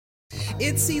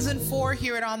It's season 4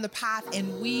 here at On the Path,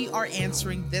 and we are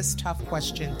answering this tough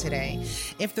question today.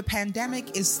 If the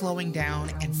pandemic is slowing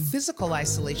down and physical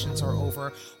isolations are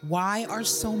over, why are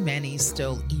so many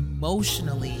still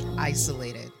emotionally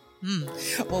isolated?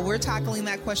 Well, we're tackling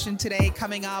that question today.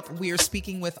 Coming up, we are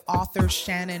speaking with author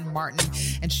Shannon Martin,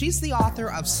 and she's the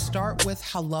author of Start With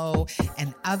Hello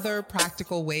and Other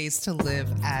Practical Ways to Live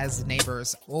as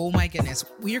Neighbors. Oh my goodness.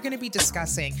 We are going to be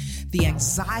discussing the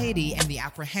anxiety and the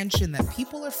apprehension that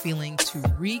people are feeling to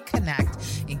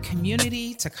reconnect in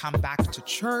community, to come back to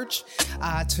church,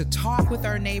 to talk with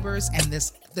our neighbors, and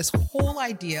this whole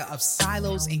idea of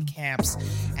silos in camps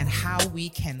and how we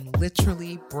can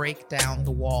literally break down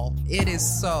the wall. It is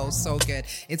so good.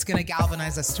 It's going to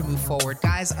galvanize us to move forward.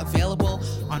 Guys, available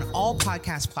on all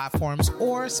podcast platforms,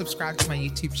 or subscribe to my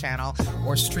YouTube channel,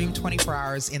 or stream 24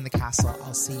 hours in the castle.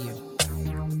 I'll see you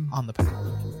on the path.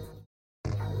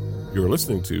 You're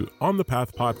listening to On the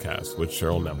Path podcast with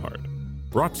Cheryl Nembhard,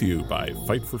 brought to you by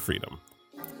Fight for Freedom.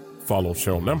 Follow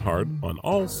Cheryl Nembhard on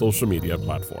all social media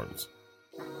platforms.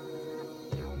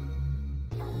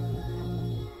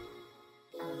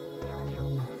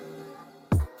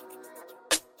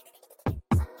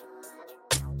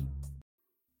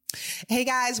 Hey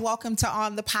guys, welcome to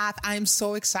On the Path. I'm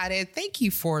so excited. Thank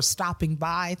you for stopping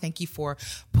by. Thank you for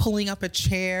pulling up a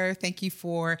chair. Thank you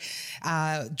for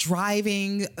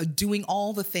driving, doing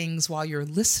all the things while you're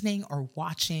listening or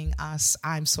watching us.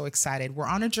 I'm so excited. We're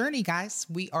on a journey, guys.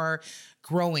 We are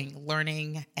growing,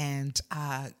 learning, and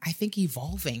I think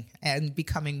evolving and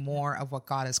becoming more of what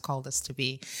God has called us to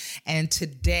be. And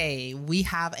today we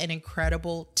have an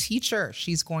incredible teacher.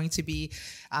 She's going to be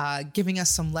giving us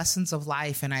some lessons of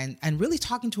life and really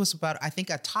talking to us about, I think,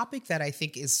 a topic that I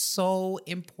think is so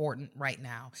important right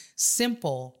now,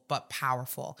 simple but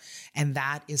powerful. And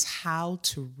that is how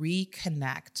to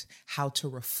reconnect, how to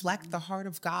reflect the heart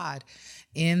of God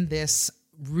in this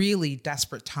really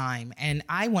desperate time. And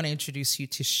I want to introduce you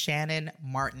to Shannon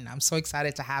Martin. I'm so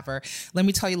excited to have her. Let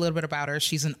me tell you a little bit about her.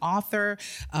 She's an author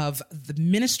of The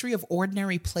Ministry of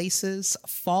Ordinary Places,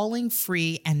 Falling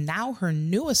Free, and now her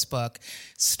newest book,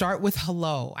 Start With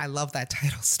Hello. I love that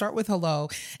title, Start With Hello,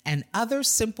 and Other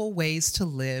Simple Ways to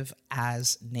Live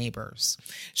as Neighbors.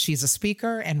 She's a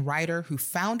speaker and writer who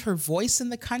found her voice in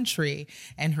the country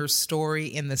and her story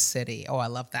in the city. Oh, I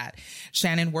love that.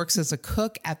 Shannon works as a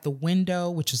cook at The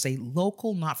Window, which is a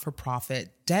local not-for-profit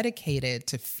dedicated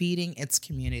to feeding its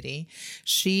community.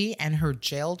 She and her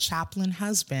jail chaplain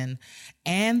husband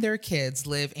and their kids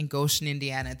live in Goshen,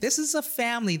 Indiana. This is a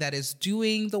family that is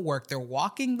doing the work. They're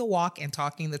walking the walk and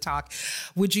talking the talk.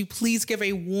 Would you please give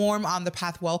a warm On the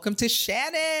Path welcome to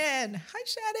Shannon? Hi,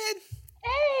 Shannon.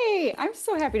 Hey, I'm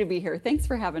so happy to be here. Thanks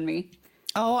for having me.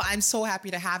 Oh, I'm so happy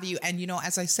to have you. And,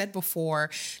 as I said before,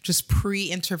 just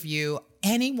pre-interview,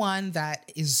 anyone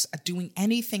that is doing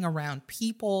anything around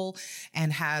people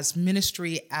and has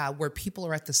ministry where people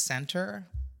are at the center,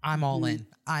 I'm all in.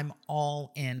 I'm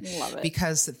all in. Love it.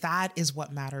 Because that is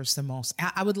what matters the most.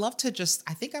 I would love to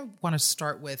I think I want to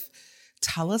start with,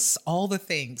 tell us all the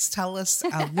things. Tell us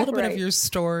a little bit of your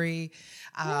story,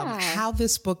 how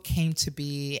this book came to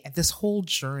be, this whole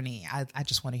journey. I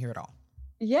just want to hear it all.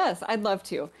 Yes, I'd love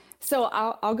to. So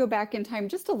I'll go back in time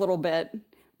just a little bit.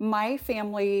 My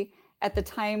family, at the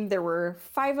time, there were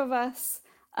 5 of us.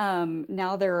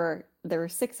 Now there are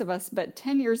 6 of us. But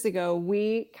 10 years ago,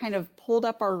 we kind of pulled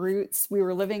up our roots. We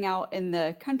were living out in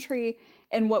the country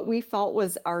in what we felt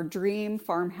was our dream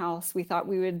farmhouse. We thought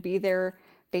we would be there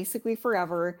basically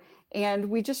forever.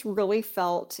 And we just really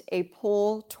felt a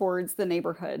pull towards the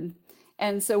neighborhood.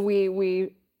 And so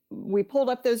we pulled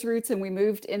up those roots and we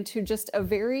moved into just a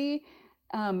very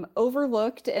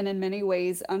overlooked and in many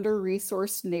ways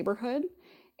under-resourced neighborhood.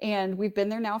 And we've been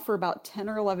there now for about 10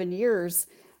 or 11 years.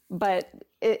 But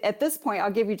at this point,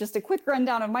 I'll give you just a quick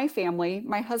rundown of my family.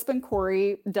 My husband,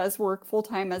 Corey, does work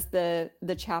full-time as the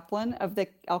chaplain of the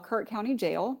Elkhart County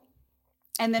Jail.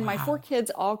 And then my 4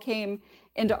 kids all came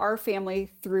into our family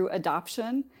through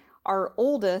adoption. Our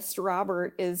oldest,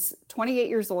 Robert, is 28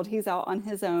 years old. He's out on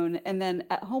his own. And then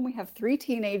at home, we have 3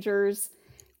 teenagers.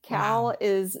 Cal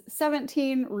is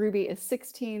 17, Ruby is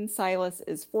 16, Silas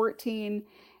is 14.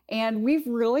 And we've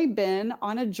really been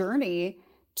on a journey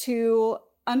to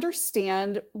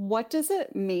understand, what does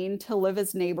it mean to live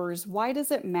as neighbors? Why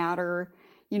does it matter?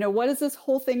 What is this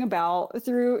whole thing about?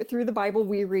 Through the Bible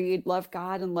we read, love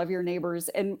God and love your neighbors.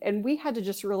 And we had to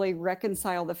just really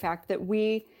reconcile the fact that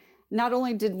not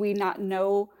only did we not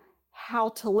know how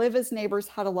to live as neighbors,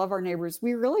 how to love our neighbors,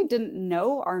 we really didn't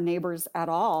know our neighbors at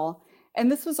all. And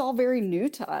this was all very new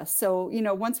to us. So,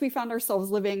 once we found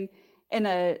ourselves living in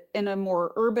a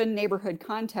more urban neighborhood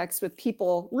context with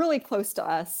people really close to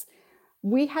us,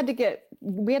 we had to get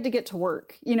to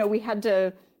work. We had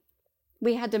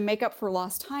to make up for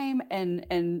lost time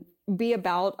and be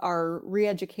about our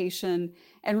re-education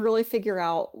and really figure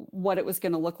out what it was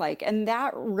going to look like. And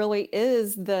that really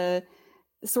is the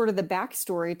sort of the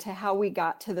backstory to how we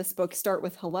got to this book, Start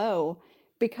with Hello.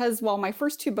 Because while my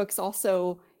first two books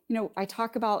also, I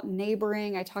talk about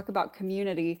neighboring, I talk about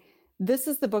community, this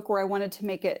is the book where I wanted to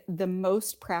make it the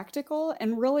most practical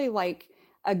and really like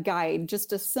a guide,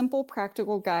 just a simple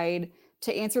practical guide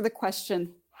to answer the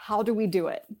question, how do we do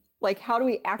it? Like, how do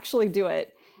we actually do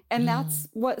it? And that's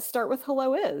what Start with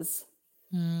Hello is.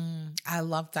 I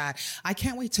love that. I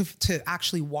can't wait to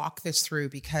actually walk this through,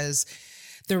 because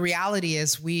the reality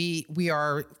is we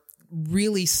are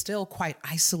really still quite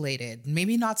isolated,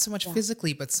 maybe not so much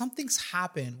physically, but something's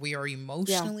happened. We are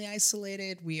emotionally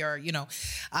isolated. We are,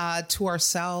 to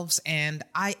ourselves. And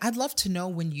I'd love to know,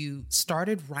 when you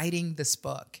started writing this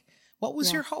book, what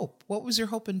was your hope? What was your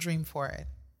hope and dream for it?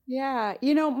 Yeah.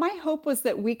 My hope was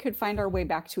that we could find our way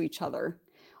back to each other,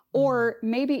 or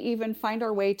maybe even find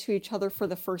our way to each other for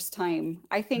the first time.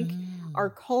 I think our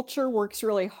culture works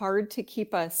really hard to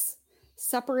keep us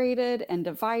separated and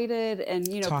divided and,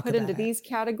 put into these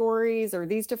categories or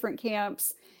these different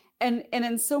camps. And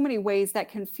in so many ways that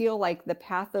can feel like the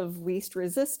path of least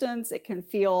resistance. It can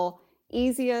feel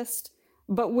easiest.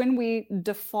 But when we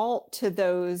default to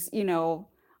those,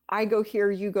 I go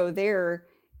here, you go there,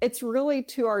 it's really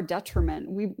to our detriment.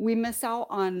 We miss out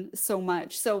on so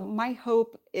much. So my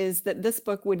hope is that this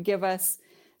book would give us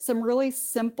some really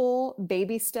simple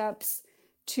baby steps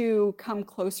to come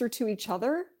closer to each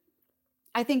other.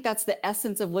 I think that's the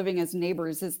essence of living as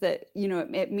neighbors, is that,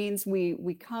 it means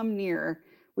we come near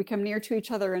to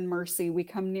each other in mercy. We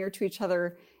come near to each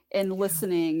other in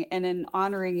listening and in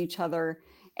honoring each other.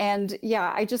 And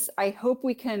I hope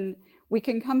we can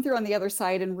come through on the other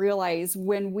side and realize,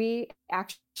 when we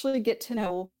actually get to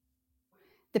know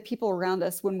the people around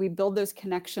us, when we build those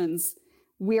connections,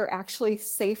 we are actually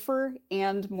safer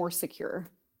and more secure.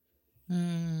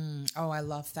 Oh, I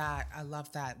love that. I love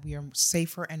that. We are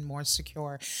safer and more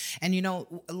secure. And,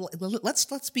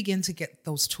 let's begin to get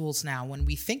those tools now. When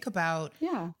we think about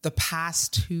the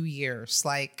past 2 years,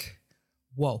 like,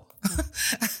 whoa.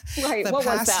 Right. What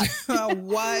was that?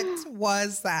 What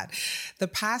was that? The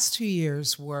past 2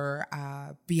 years were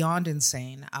beyond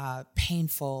insane,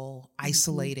 painful,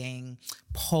 isolating,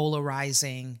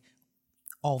 polarizing,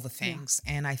 all the things.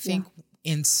 And I think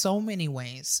in so many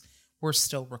ways, we're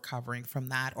still recovering from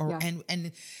that,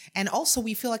 and also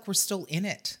we feel like we're still in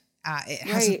it. It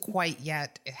hasn't quite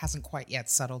yet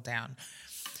settled down.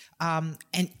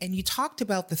 And you talked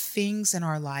about the things in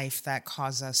our life that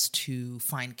cause us to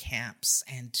find camps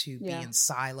and to be in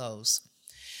silos.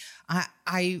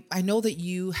 I know that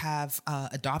you have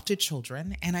adopted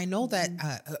children, and I know that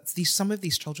some of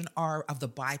these children are of the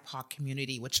BIPOC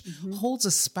community, which holds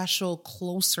a special,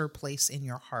 closer place in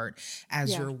your heart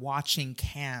as you're watching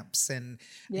camps and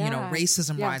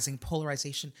racism rising,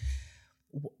 polarization.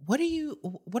 What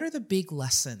are the big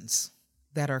lessons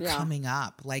that are coming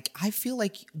up? Like, I feel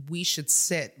like we should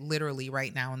sit literally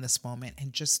right now in this moment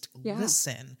and just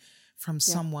listen from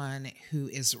someone who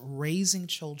is raising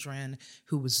children,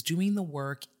 who was doing the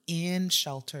work in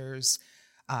shelters,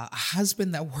 a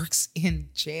husband that works in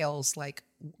jails. Like,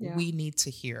 we need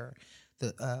to hear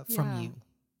from you.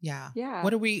 Yeah. What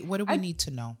do we need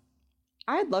to know?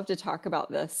 I'd love to talk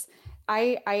about this.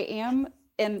 I am,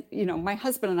 and my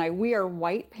husband and I, we are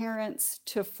white parents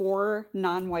to 4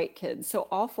 non-white kids. So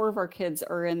all 4 of our kids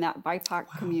are in that BIPOC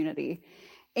community.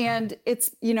 And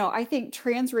it's, I think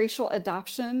transracial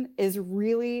adoption is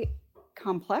really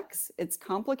complex. It's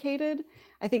complicated.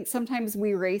 I think sometimes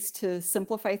we race to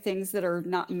simplify things that are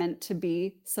not meant to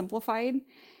be simplified.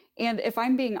 And if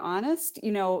I'm being honest,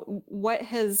 what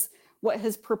has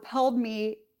propelled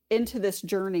me into this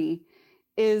journey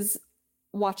is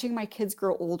watching my kids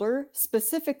grow older.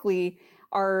 Specifically,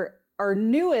 our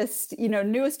newest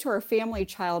to our family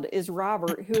child is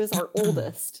Robert, who is our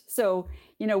oldest. So,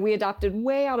 we adopted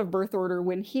way out of birth order.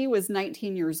 When he was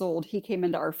 19 years old, he came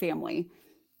into our family.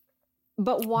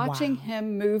 But watching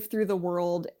him move through the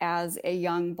world as a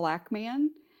young Black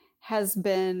man has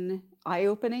been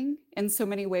eye-opening in so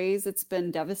many ways. It's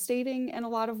been devastating in a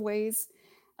lot of ways.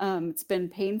 It's been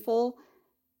painful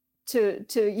to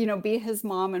be his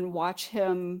mom and watch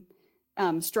him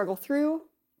struggle through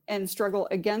and struggle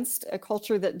against a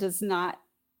culture that does not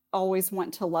always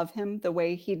want to love him the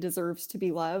way he deserves to be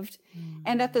loved.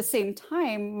 And at the same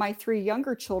time, my 3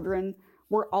 younger children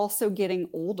were also getting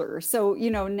older. So,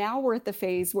 now we're at the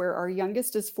phase where our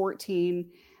youngest is 14.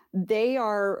 they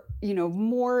are,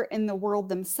 more in the world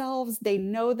themselves. They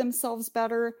know themselves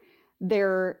better.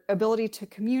 Their ability to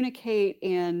communicate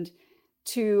and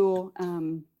to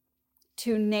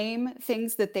name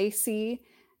things that they see,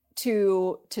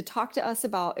 to talk to us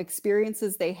about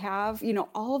experiences they have.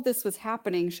 All of this was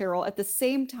happening, Cheryl, at the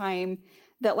same time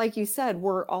that, like you said,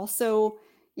 we're also,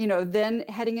 then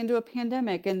heading into a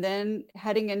pandemic, and then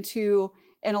heading into,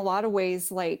 in a lot of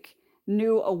ways, like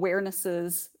new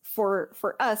awarenesses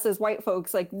for us as white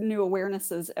folks, like new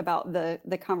awarenesses about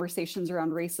the conversations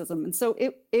around racism. And so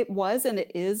it was, and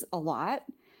it is a lot.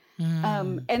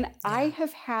 And I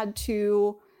have had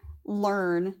to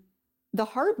learn the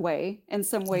hard way in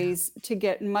some ways to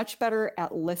get much better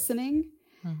at listening,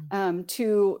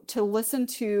 to listen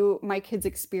to my kids'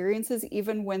 experiences,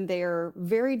 even when they're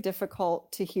very difficult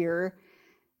to hear,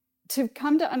 to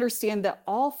come to understand that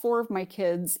all 4 of my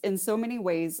kids in so many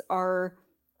ways are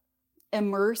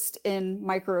immersed in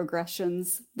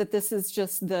microaggressions, that this is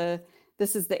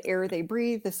the air they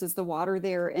breathe, this is the water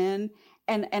they're in.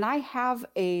 And I have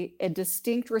a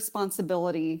distinct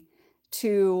responsibility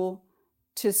to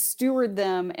steward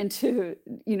them and to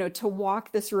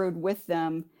walk this road with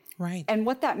them. Right. And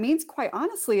what that means, quite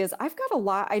honestly, is I've got a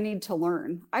lot I need to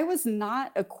learn. I was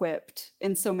not equipped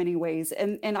in so many ways.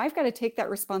 And I've got to take that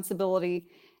responsibility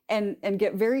and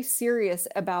get very serious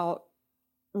about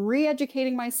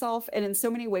re-educating myself, and in so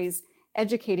many ways,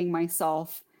 educating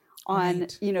myself on,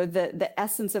 the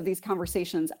essence of these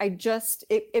conversations.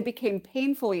 It became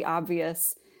painfully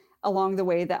obvious along the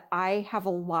way that I have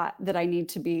a lot that I need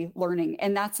to be learning,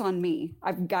 and that's on me.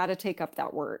 I've got to take up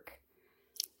that work.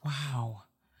 Wow.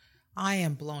 I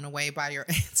am blown away by your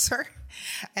answer,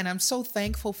 and I'm so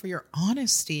thankful for your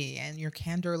honesty and your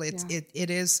candor. It's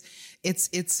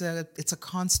a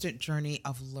constant journey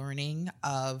of learning,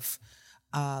 of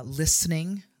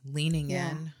listening, leaning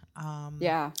in.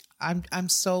 I'm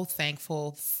so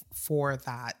thankful for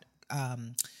that.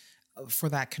 For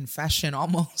that confession,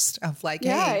 almost, of like,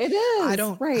 hey, it is. I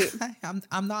don't, right.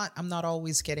 I'm not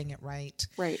always getting it right.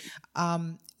 Right.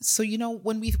 So,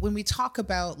 when we talk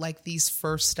about like these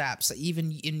first steps,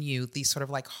 even in you, these sort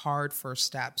of like hard first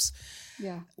steps,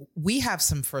 we have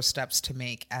some first steps to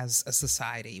make as a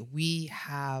society. We've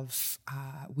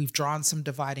drawn some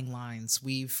dividing lines.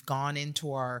 We've gone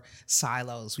into our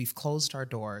silos. We've closed our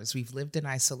doors. We've lived in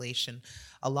isolation.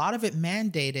 A lot of it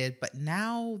mandated, but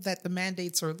now that the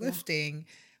mandates are lifting,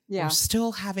 we're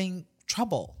still having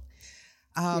trouble.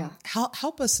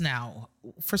 Help us now,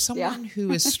 for someone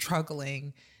who is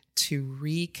struggling to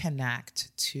reconnect,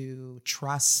 to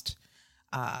trust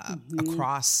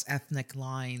across ethnic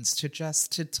lines,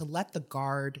 to let the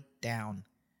guard down.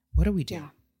 What do we do?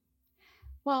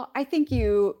 Well, I think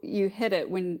you hit it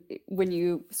when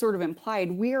you sort of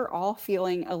implied we are all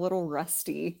feeling a little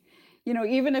rusty.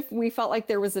 Even if we felt like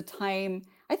there was a time,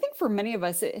 I think for many of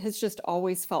us, it has just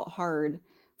always felt hard.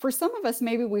 For some of us,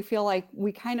 maybe we feel like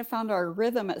we kind of found our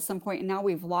rhythm at some point and now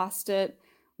we've lost it.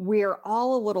 We're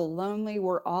all a little lonely.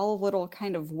 We're all a little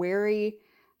kind of wary.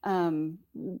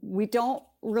 We don't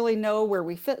really know where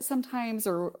we fit sometimes,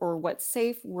 or what's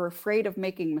safe. We're afraid of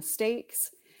making mistakes.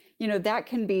 That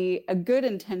can be a good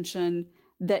intention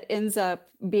that ends up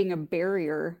being a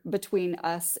barrier between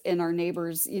us and our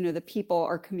neighbors, the people,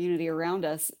 our community around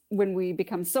us, when we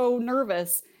become so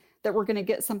nervous that we're going to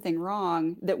get something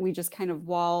wrong that we just kind of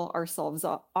wall ourselves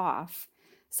off.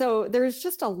 So there's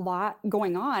just a lot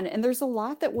going on, and there's a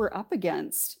lot that we're up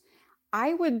against.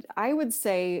 I would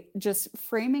say, just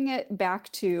framing it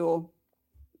back to,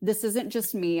 this isn't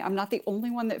just me. I'm not the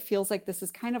only one that feels like this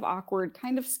is kind of awkward,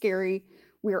 kind of scary.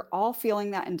 We're all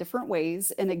feeling that in different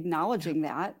ways, and acknowledging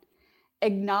that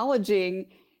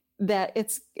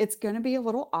it's going to be a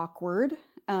little awkward.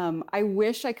 I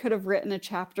wish I could have written a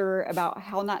chapter about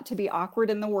how not to be awkward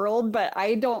in the world, but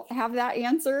I don't have that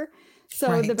answer.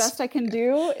 So the best I can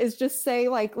do is just say,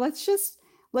 like, let's just,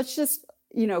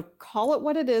 call it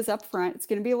what it is up front. It's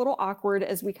going to be a little awkward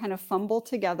as we kind of fumble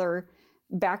together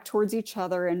back towards each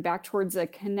other and back towards a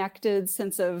connected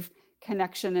sense of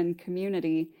connection and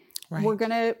community. Right. We're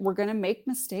gonna make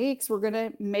mistakes. We're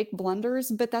gonna make blunders,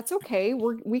 but that's okay.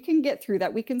 We can get through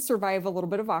that. We can survive a little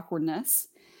bit of awkwardness,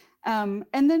 and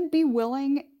then be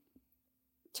willing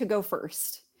to go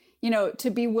first. To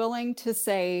be willing to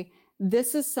say,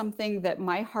 this is something that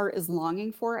my heart is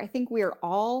longing for. I think we are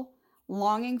all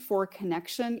longing for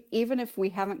connection, even if we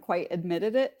haven't quite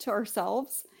admitted it to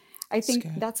ourselves. I think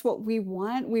that's what we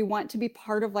want. We want to be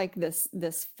part of like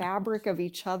this fabric of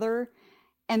each other.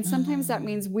 And sometimes that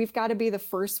means we've got to be the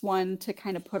first one to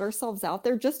kind of put ourselves out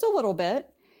there just a little bit.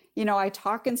 I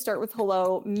talk and start with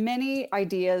hello, many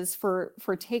ideas for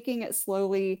taking it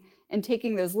slowly and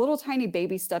taking those little tiny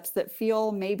baby steps that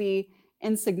feel maybe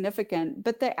insignificant,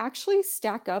 but that actually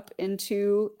stack up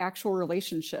into actual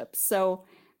relationships. So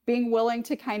being willing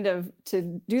to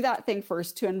to do that thing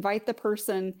first, to invite the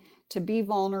person, to be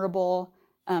vulnerable,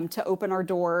 to open our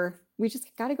door. We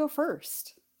just got to go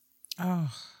first. Oh,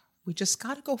 we just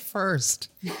got to go first.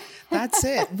 That's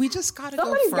it. We just got to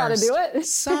go first. Somebody's got to do it.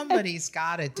 Somebody's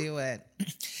got to do it.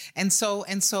 And so,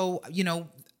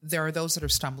 there are those that are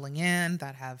stumbling in,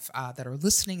 that are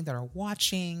listening, that are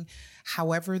watching,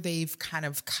 however they've kind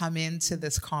of come into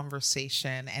this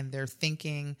conversation and they're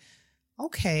thinking,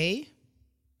 okay,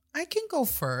 I can go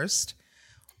first.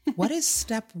 What is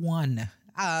step one?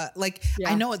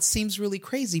 I know it seems really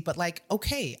crazy, but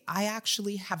okay, I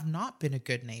actually have not been a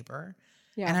good neighbor.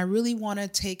 Yeah. And I really want to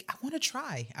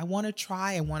try. I want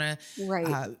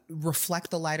to reflect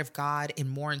the light of God in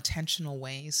more intentional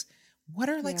ways. What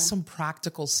are some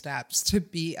practical steps to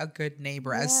be a good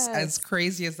neighbor, as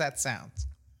crazy as that sounds?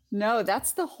 No,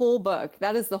 that's the whole book.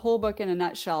 That is the whole book in a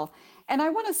nutshell. And I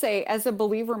want to say, as a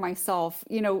believer myself,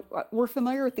 we're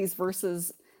familiar with these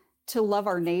verses to love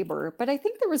our neighbor, but I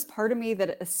think there was part of me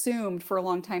that assumed for a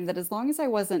long time that as long as I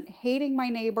wasn't hating my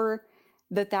neighbor,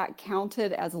 that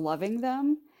counted as loving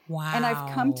them. Wow. And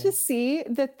I've come to see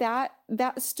that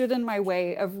stood in my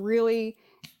way of really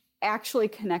actually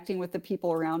connecting with the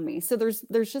people around me. So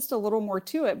there's just a little more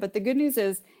to it. But the good news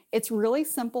is it's really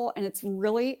simple and it's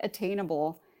really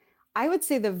attainable. I would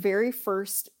say the very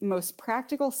first, most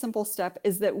practical, simple step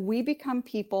is that we become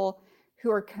people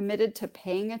who are committed to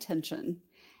paying attention.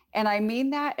 And I mean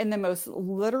that in the most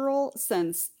literal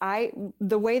sense.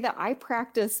 The way that I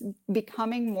practice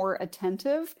becoming more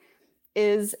attentive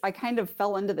is, I kind of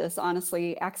fell into this,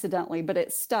 honestly, accidentally, but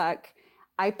it stuck.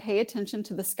 I pay attention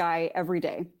to the sky every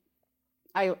day.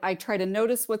 I try to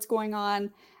notice what's going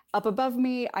on up above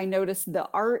me. I notice the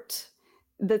art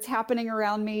that's happening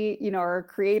around me. Our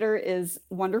Creator is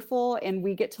wonderful and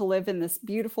we get to live in this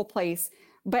beautiful place.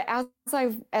 But as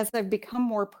I've become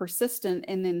more persistent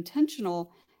and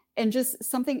intentional, and just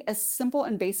something as simple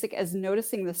and basic as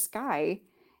noticing the sky,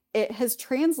 it has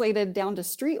translated down to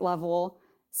street level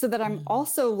so that I'm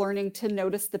also learning to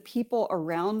notice the people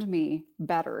around me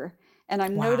better. And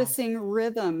I'm noticing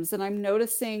rhythms, and I'm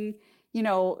noticing,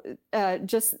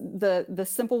 just the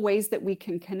simple ways that we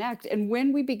can connect. And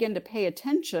when we begin to pay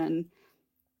attention,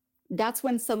 that's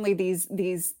when suddenly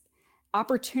these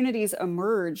opportunities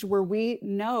emerge where we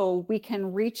know we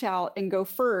can reach out and go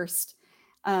first,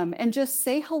 and just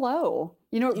say hello.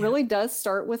 It really does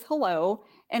start with hello,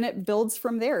 and it builds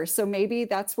from there. So maybe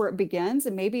that's where it begins,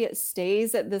 and maybe it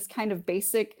stays at this kind of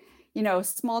basic,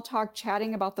 small talk,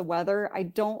 chatting about the weather. I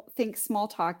don't think small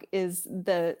talk is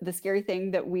the scary thing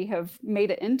that we have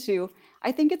made it into.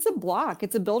 I think it's a block.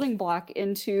 It's a building block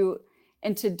into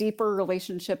deeper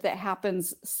relationship that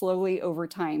happens slowly over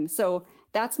time. So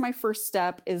that's my first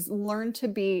step, is learn to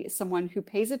be someone who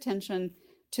pays attention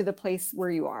to the place where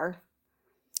you are.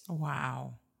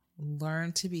 Wow.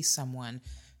 Learn to be someone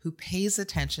who pays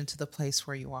attention to the place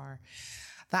where you are.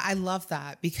 I love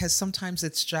that, because sometimes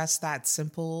it's just that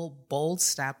simple, bold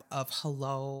step of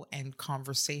hello and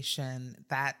conversation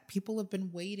that people have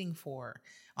been waiting for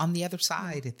on the other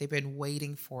side. They've been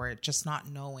waiting for it, just not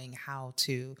knowing how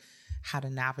to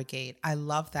navigate. I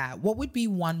love that. What would be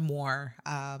one more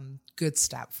good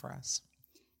step for us?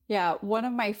 Yeah, one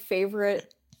of my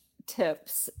favorite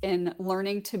tips in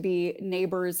learning to be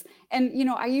neighbors, and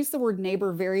I use the word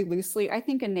neighbor very loosely. I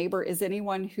think a neighbor is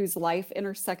anyone whose life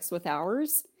intersects with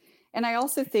ours. And I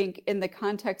also think in the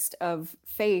context of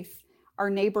faith, our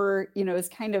neighbor, is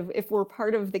kind of, if we're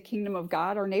part of the kingdom of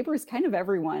God, our neighbor is kind of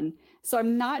everyone. So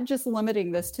I'm not just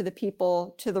limiting this to the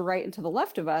people to the right and to the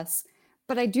left of us,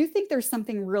 but I do think there's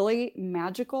something really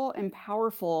magical and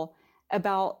powerful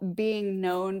about being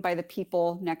known by the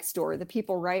people next door, the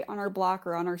people right on our block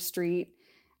or on our street.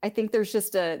 I think there's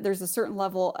a certain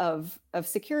level of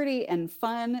security and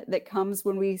fun that comes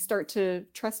when we start to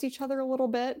trust each other a little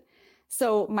bit.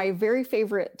 So my very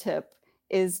favorite tip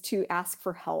is to ask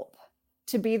for help,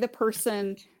 to be the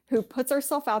person who puts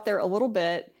ourselves out there a little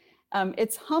bit.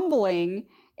 It's humbling,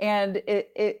 and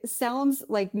it sounds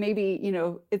like maybe,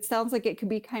 it sounds like it could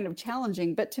be kind of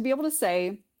challenging, but to be able to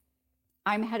say,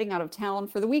 I'm heading out of town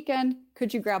for the weekend.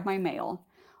 Could you grab my mail?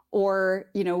 Or,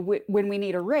 when we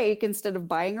need a rake, instead of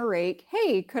buying a rake,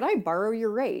 hey, could I borrow your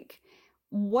rake?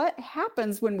 What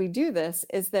happens when we do this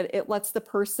is that it lets the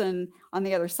person on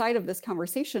the other side of this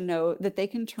conversation know that they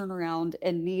can turn around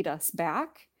and need us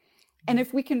back. And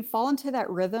if we can fall into that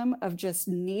rhythm of just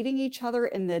needing each other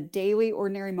in the daily,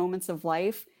 ordinary moments of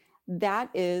life, that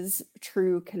is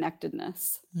true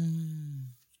connectedness.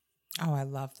 Oh, I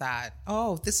love that.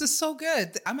 Oh, this is so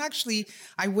good.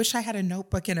 I wish I had a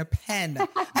notebook and a pen.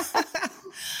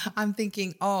 I'm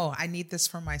thinking, oh, I need this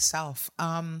for myself.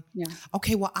 Yeah.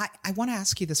 Okay, well, I want to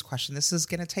ask you this question. This is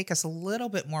going to take us a little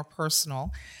bit more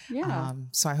personal. Yeah.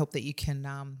 So I hope that you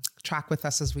can track with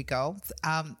us as we go.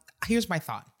 Here's my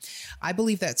thought. I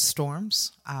believe that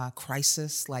storms,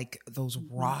 crisis, like those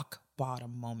rock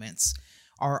bottom moments,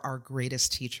 are our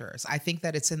greatest teachers. I think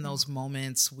that it's in those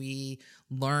moments we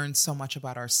learn so much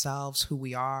about ourselves, who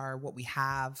we are, what we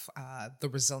have, the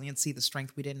resiliency, the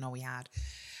strength we didn't know we had.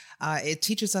 It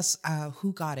teaches us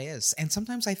who God is. And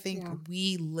sometimes I think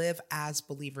we live as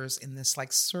believers in this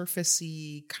like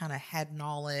surfacey kind of head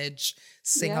knowledge,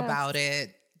 sing about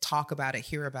it, talk about it,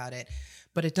 hear about it.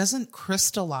 But it doesn't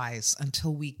crystallize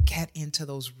until we get into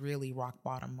those really rock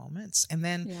bottom moments. And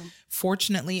then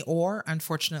fortunately or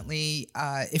unfortunately,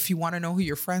 if you want to know who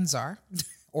your friends are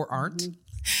or aren't,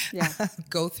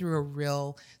 go through a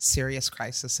real serious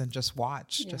crisis and just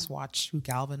watch. Just watch who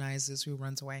galvanizes, who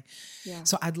runs away.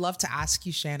 So I'd love to ask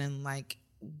you, Shannon, like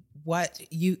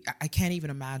I can't even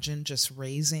imagine just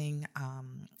raising,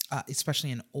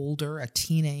 especially a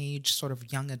teenage sort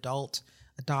of young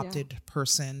adopted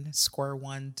person, square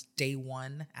one, day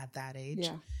one at that age.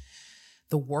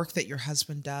 The work that your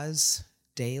husband does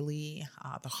daily,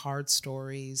 the hard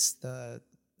stories, the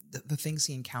things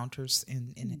he encounters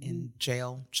in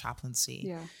jail,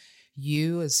 chaplaincy.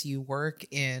 You, as you work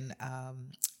in,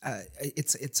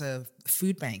 it's a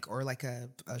food bank or like a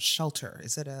shelter.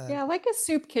 Is it like a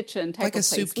soup kitchen type of place.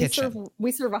 Soup kitchen.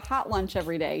 We serve a hot lunch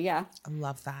every day. Yeah. I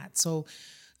love that. So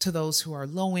to those who are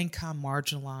low income,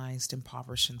 marginalized,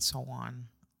 impoverished, and so on,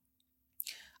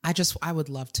 I would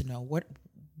love to know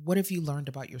what have you learned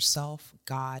about yourself,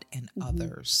 God, and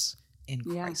others in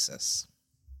crisis?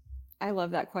 I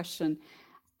love that question.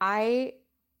 I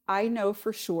know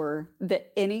for sure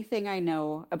that anything I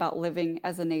know about living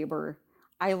as a neighbor,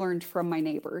 I learned from my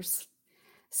neighbors.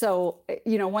 So,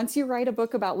 once you write a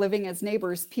book about living as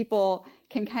neighbors, people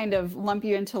can kind of lump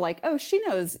you into like, oh, she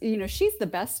knows, she's the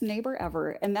best neighbor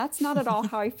ever. And that's not at all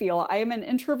how I feel. I am an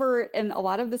introvert, and a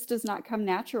lot of this does not come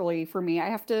naturally for me. I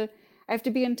have to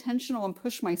be intentional and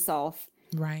push myself.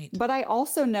 Right. But I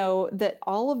also know that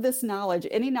all of this knowledge,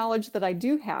 any knowledge that I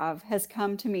do have, has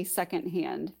come to me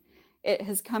secondhand. It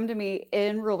has come to me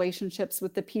in relationships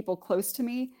with the people close to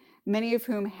me, many of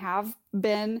whom have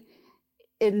been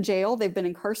in jail. They've been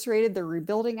incarcerated. They're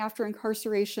rebuilding after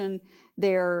incarceration.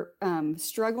 They're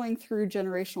struggling through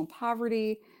generational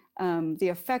poverty, the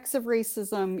effects of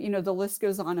racism, the list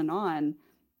goes on and on.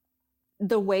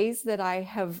 The ways that I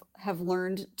have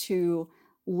learned to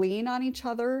lean on each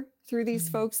other through these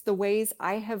folks, the ways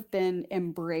I have been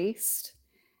embraced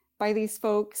by these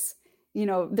folks.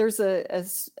 There's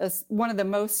one of the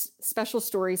most special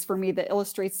stories for me that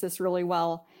illustrates this really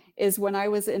well is when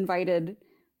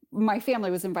my family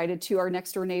was invited to our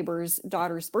next door neighbor's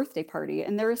daughter's birthday party.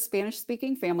 And they're a Spanish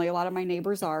speaking family. A lot of my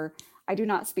neighbors are. I do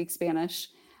not speak Spanish.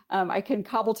 I can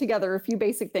cobble together a few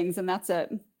basic things and that's it.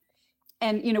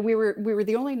 And, we were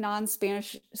the only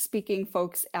non-Spanish speaking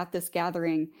folks at this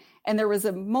gathering. And there was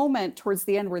a moment towards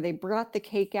the end where they brought the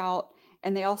cake out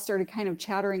and they all started kind of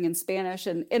chattering in Spanish.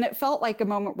 And it felt like a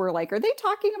moment where like, are they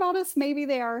talking about us? Maybe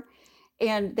they are.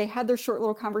 And they had their short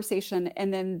little conversation.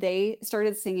 And then they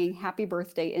started singing Happy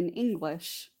Birthday in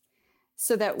English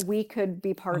so that we could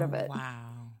be part of it.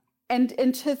 Wow.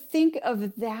 And to think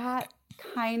of that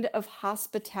kind of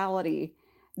hospitality,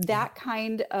 that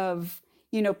kind of,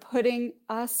 putting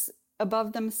us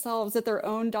above themselves at their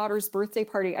own daughter's birthday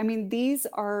party. I mean, these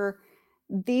are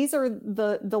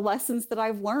the lessons that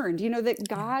I've learned, that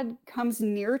God comes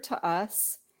near to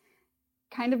us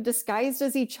kind of disguised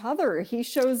as each other. He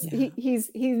shows,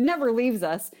 he never leaves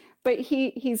us, but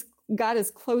God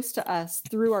is close to us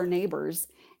through our neighbors.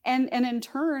 And in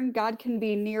turn, God can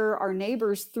be near our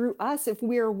neighbors through us if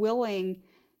we are willing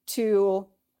to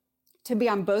be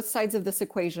on both sides of this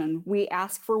equation. We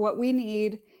ask for what we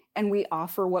need and we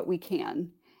offer what we can.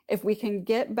 If we can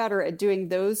get better at doing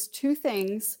those two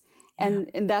things, and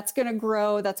that's going to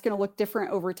grow, that's going to look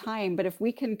different over time. But if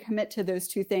we can commit to those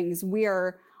two things, we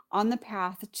are on the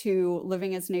path to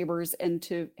living as neighbors and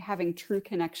to having true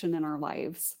connection in our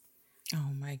lives.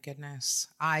 Oh my goodness.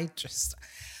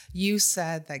 You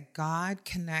said that God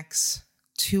connects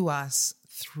to us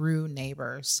through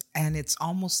neighbors, and it's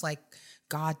almost like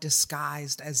God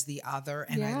disguised as the other.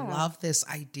 And I love this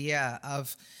idea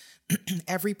of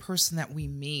every person that we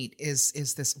meet is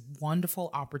this wonderful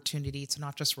opportunity to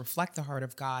not just reflect the heart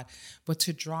of God, but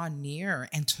to draw near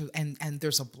and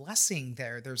there's a blessing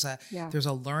there. There's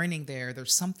a learning there.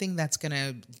 There's something that's going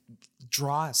to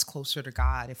draw us closer to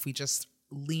God if we just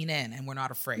lean in and we're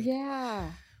not afraid.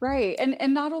 Yeah, right.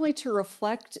 And not only to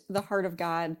reflect the heart of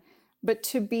God, but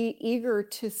to be eager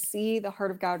to see the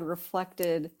heart of God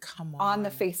reflected Come on the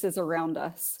on. faces around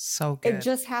us. So It good.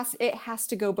 just has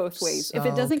to go both ways. If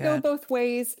it So doesn't go good. both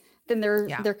ways, then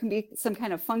Yeah. there can be some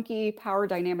kind of funky power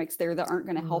dynamics there that aren't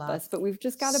going to help Love. us, but we've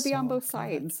just got to be on So both good.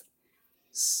 sides.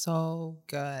 So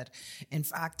good. In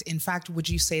fact, would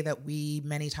you say that we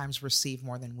many times receive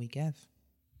more than we give?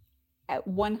 At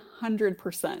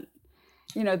 100%.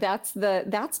 You know,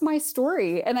 that's my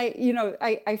story. And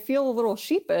I feel a little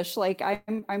sheepish. Like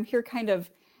I'm here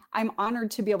I'm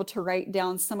honored to be able to write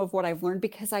down some of what I've learned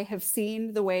because I have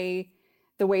seen the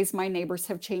ways my neighbors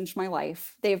have changed my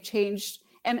life. They have changed,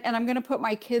 and I'm going to put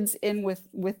my kids in with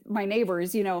my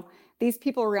neighbors. You know, these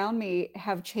people around me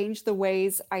have changed the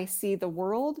ways I see the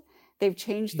world. They've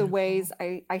changed the ways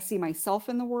Beautiful. I see myself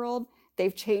in the world.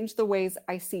 They've changed the ways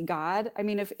I see God. I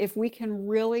mean, if we can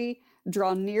really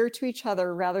draw near to each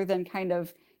other rather than kind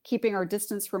of keeping our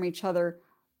distance from each other,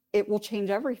 it will change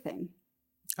everything.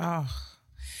 Oh,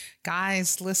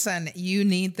 guys, listen, you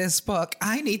need this book.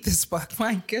 I need this book.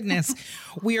 My goodness.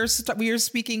 We are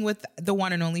speaking with the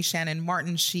one and only Shannon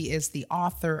Martin. She is the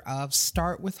author of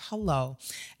Start with Hello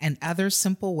and Other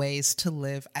Simple Ways to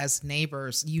Live as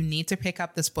Neighbors. You need to pick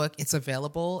up this book. It's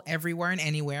available everywhere and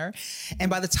anywhere. And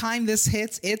by the time this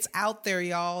hits, it's out there,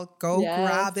 y'all. Go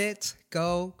grab it.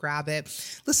 Go grab it.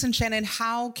 Listen, Shannon,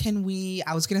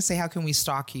 I was going to say, how can we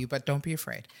stalk you? But don't be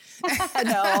afraid.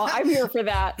 No, I'm here for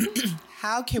that.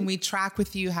 How can we track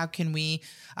with you? How can we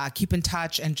keep in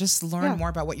touch and just learn more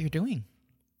about what you're doing?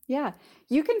 Yeah,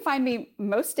 you can find me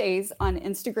most days on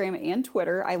Instagram and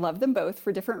Twitter. I love them both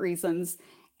for different reasons,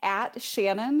 at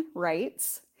Shannon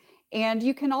Writes. And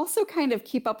you can also kind of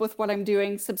keep up with what I'm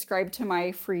doing, subscribe to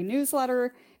my free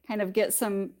newsletter, kind of get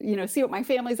some, see what my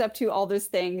family's up to, all those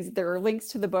things. There are links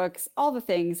to the books, all the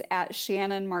things at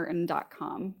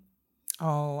shannonmartin.com.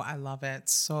 Oh, I love it.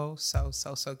 So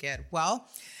good. Well,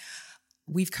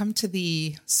 we've come to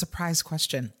the surprise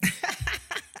question.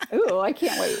 Ooh, I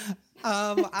can't wait.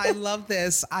 I love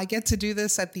this. I get to do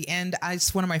this at the end.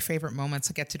 It's one of my favorite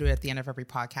moments. I get to do it at the end of every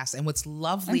podcast. And what's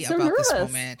lovely about this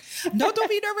moment, no, don't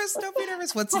be nervous. Don't be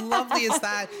nervous. What's lovely is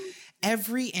that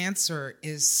every answer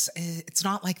it's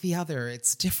not like the other.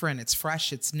 It's different. It's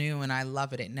fresh. It's new. And I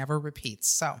love it. It never repeats.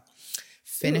 So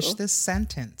finish this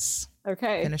sentence.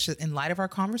 Okay. Finish it in light of our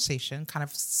conversation, kind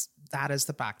of that as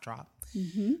the backdrop.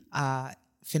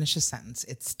 Finish a sentence.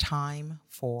 It's time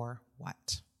for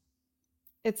what?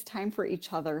 It's time for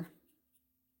each other.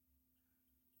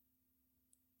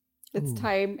 It's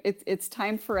time. It's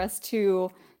time for us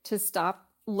to stop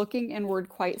looking inward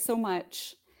quite so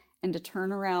much and to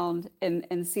turn around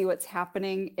and see what's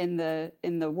happening in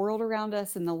the world around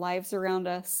us, in the lives around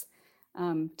us,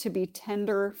 to be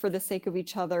tender for the sake of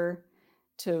each other,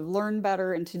 to learn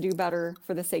better and to do better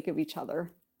for the sake of each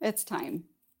other. It's time.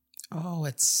 Oh,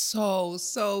 it's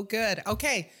so good.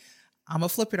 Okay. I'm going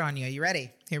to flip it on you. Are you ready?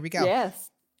 Here we go. Yes.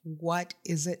 What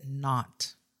is it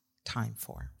not time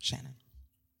for, Shannon?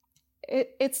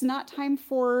 It's not time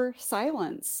for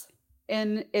silence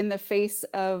in the face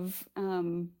of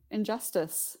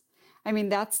injustice. I mean,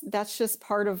 that's just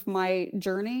part of my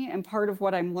journey, and part of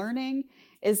what I'm learning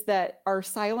is that our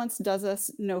silence does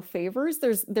us no favors.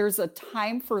 There's a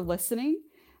time for listening.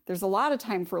 There's a lot of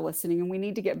time for listening, and we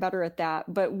need to get better at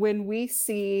that. But when we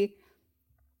see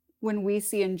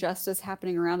injustice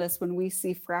happening around us, when we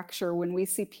see fracture, when we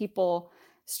see people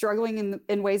struggling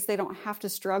in ways they don't have to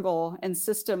struggle, and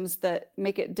systems that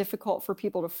make it difficult for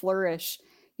people to flourish,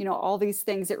 all these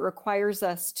things, it requires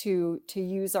us to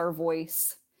use our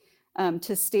voice,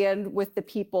 to stand with the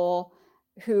people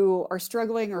who are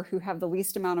struggling or who have the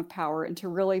least amount of power, and to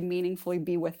really meaningfully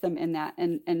be with them in that,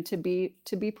 and to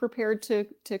be prepared to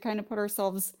kind of put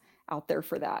ourselves out there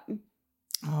for that.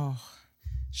 Oh,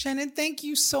 Shannon, thank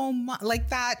you so much. Like,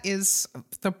 that is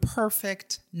the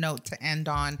perfect note to end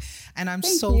on. And I'm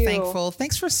so thankful.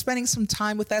 Thanks for spending some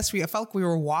time with us. I felt like we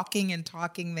were walking and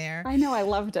talking there. I know. I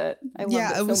loved it. I loved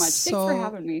it so much. Thanks for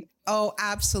having me. Oh,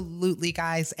 absolutely,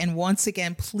 guys. And once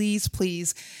again, please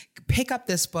pick up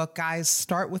this book, guys.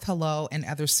 Start with Hello and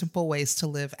Other Simple Ways to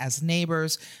Live as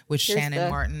Neighbors with Shannon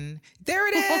Martin. There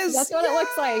it is. That's what it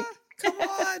looks like. Come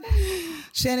on.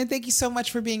 Shannon, thank you so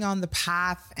much for being on the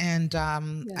path, and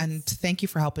thank you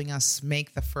for helping us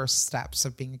make the first steps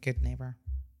of being a good neighbor.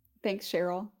 Thanks,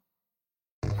 Cheryl.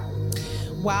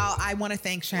 Well, I want to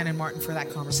thank Shannon Martin for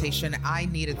that conversation. I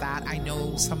needed that. I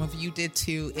know some of you did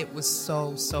too. It was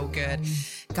so, so good.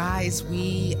 Guys,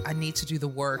 we need to do the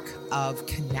work of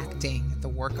connecting, the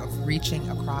work of reaching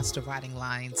across dividing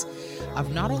lines,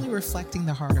 of not only reflecting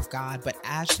the heart of God, but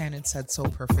as Shannon said so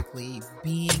perfectly,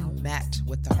 being met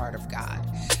with the heart of God.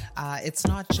 It's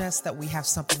not just that we have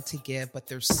something to give, but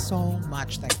there's so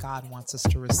much that God wants us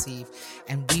to receive.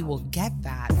 And we will get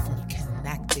that from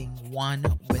connecting one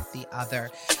with the other.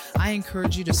 I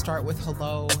encourage you to start with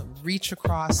hello, reach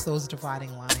across those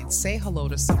dividing lines, say hello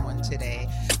to someone today.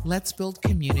 Let's build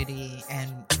community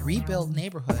and rebuild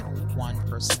neighborhood one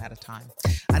person at a time.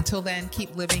 Until then,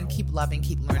 keep living, keep loving,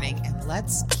 keep learning, and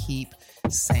let's keep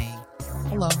saying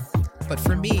hello. But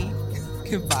for me,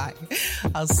 goodbye.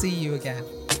 I'll see you again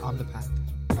on the path.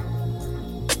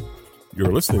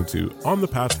 You're listening to On the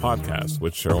Path podcast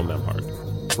with Cheryl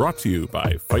Nembhard, brought to you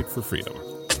by Fight for Freedom.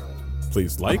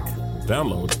 Please like,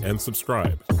 download, and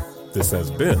subscribe. This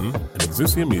has been an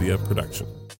Exousia Media production.